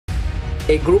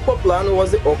A group of lions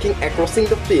was walking across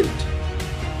the field.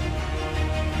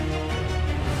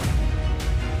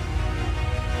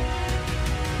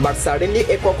 But suddenly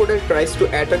a crocodile tries to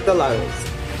attack the lions.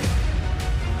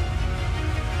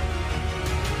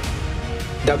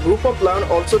 The group of lions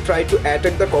also tried to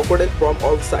attack the crocodile from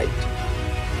all sides.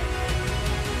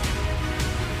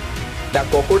 The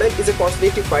crocodile is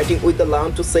constantly fighting with the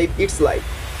lion to save its life.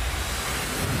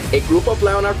 A group of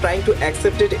lions are trying to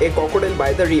accept a crocodile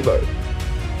by the river.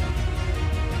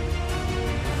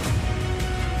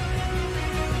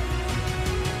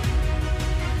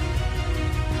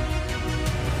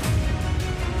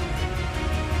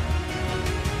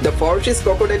 The ferocious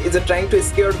crocodile is trying to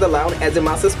scare the lion as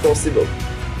much as possible.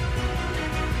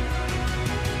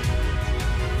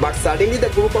 But suddenly the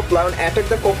group of lions attack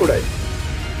the crocodile.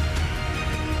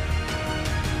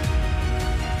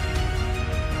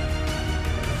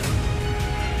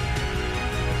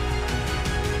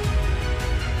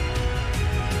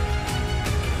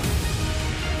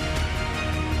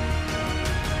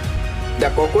 The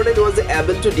crocodile was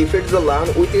able to defeat the lion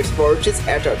with its ferocious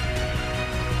attack.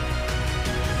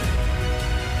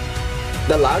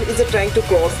 The lion is trying to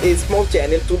cross a small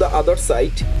channel to the other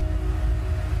side.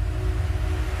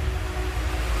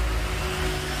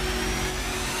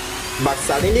 But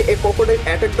suddenly a crocodile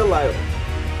attacked the lion.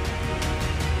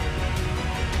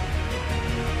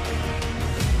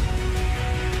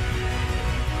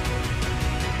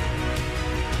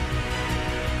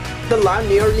 The lion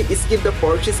nearly escaped the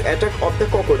ferocious attack of the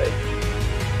crocodile.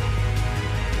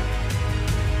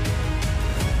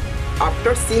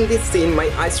 After seeing this scene, my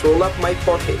eyes roll up my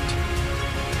forehead.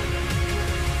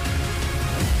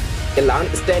 A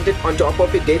lion standing on top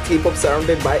of a dead hippo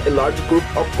surrounded by a large group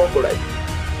of crocodiles.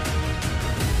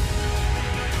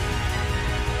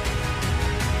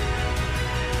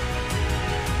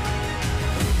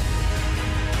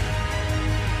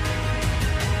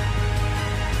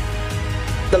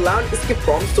 The lion escaped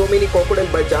from so many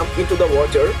crocodiles by jumping into the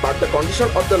water, but the condition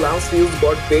of the lion's fuse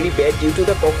got very bad due to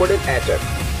the crocodile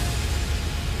attack.